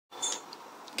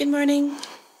Good morning.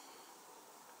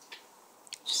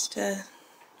 Just a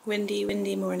windy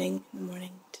morning in the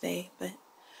morning today, but I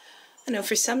don't know,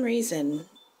 for some reason,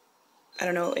 I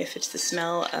don't know if it's the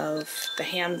smell of the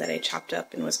ham that I chopped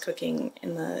up and was cooking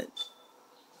in the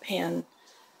pan,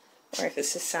 or if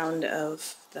it's the sound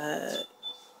of the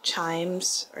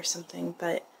chimes or something,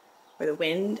 or the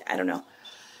wind, I don't know.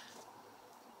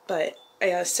 But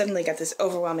I suddenly got this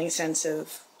overwhelming sense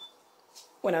of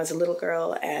when I was a little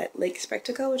girl at Lake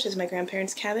Spectacle, which is my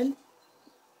grandparents' cabin.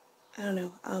 I don't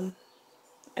know,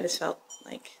 I just felt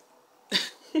like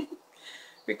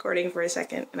recording for a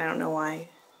second, and I don't know why,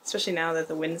 especially now that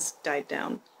the wind's died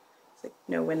down. There's like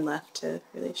no wind left to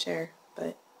really share,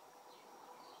 but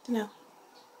I don't know.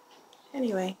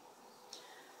 Anyway,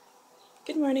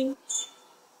 good morning.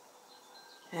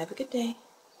 Have a good day.